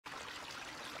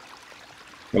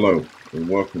Hello, and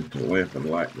welcome to Lamp and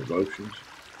Light Devotions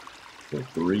for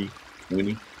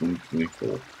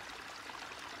 3/20/2024.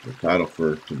 The title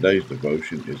for today's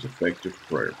devotion is Effective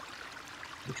Prayer.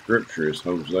 The scripture is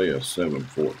Hosea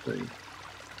 7:14.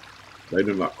 They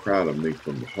do not cry to me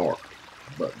from the heart,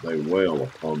 but they wail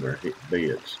upon their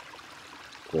beds.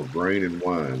 For grain and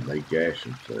wine they gash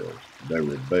themselves, they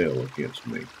rebel against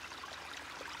me.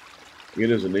 It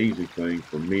is an easy thing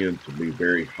for men to be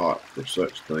very hot for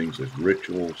such things as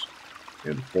rituals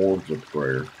and forms of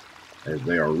prayer, as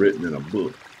they are written in a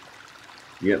book.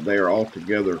 Yet they are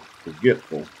altogether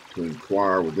forgetful to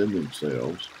inquire within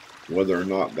themselves whether or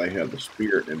not they have the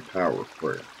spirit and power of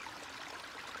prayer.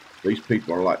 These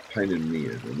people are like painted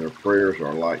men, and their prayers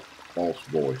are like false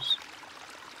voice.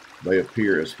 They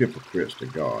appear as hypocrites to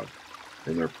God,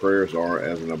 and their prayers are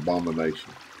as an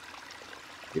abomination.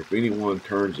 If anyone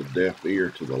turns a deaf ear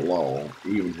to the law,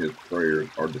 even his prayers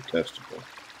are detestable.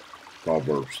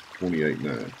 Proverbs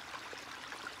 28:9.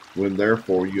 When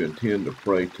therefore you intend to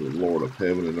pray to the Lord of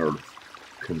heaven and earth,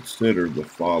 consider the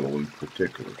following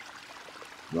particulars.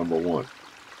 Number one,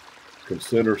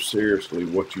 consider seriously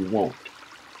what you want.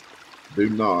 Do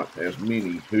not, as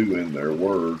many who in their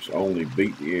words only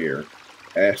beat the air,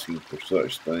 asking for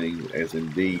such things as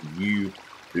indeed you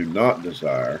do not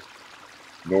desire,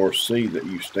 nor see that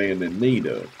you stand in need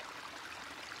of.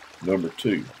 Number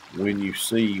two, when you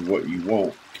see what you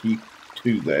want, keep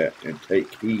to that and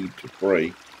take heed to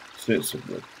pray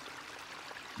sensibly.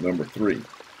 Number three,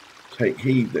 take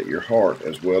heed that your heart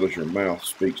as well as your mouth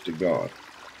speaks to God.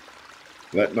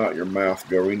 Let not your mouth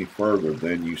go any further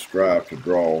than you strive to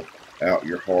draw out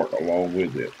your heart along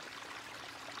with it.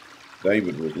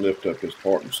 David would lift up his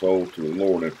heart and soul to the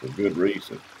Lord, and for good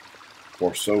reason.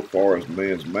 For so far as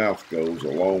man's mouth goes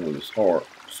along with his heart,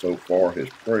 so far his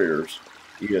prayers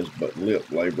is but lip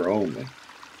labor only.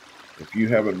 If you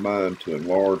have in mind to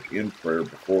enlarge in prayer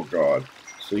before God,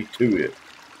 see to it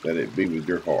that it be with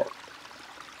your heart.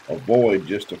 Avoid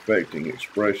just affecting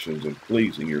expressions and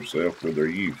pleasing yourself with their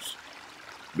use,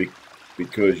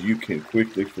 because you can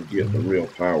quickly forget the real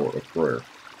power of prayer.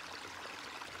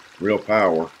 Real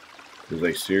power is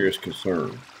a serious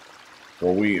concern,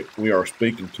 for we are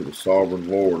speaking to the sovereign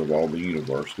Lord of all the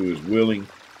universe, who is willing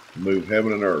to move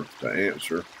heaven and earth to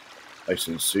answer a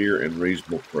sincere and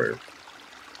reasonable prayer.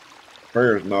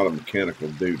 Prayer is not a mechanical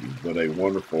duty, but a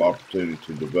wonderful opportunity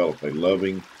to develop a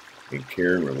loving and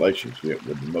caring relationship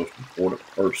with the most important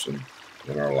person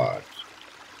in our lives.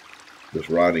 This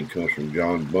writing comes from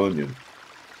John Bunyan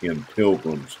in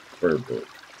Pilgrim's Prayer Book.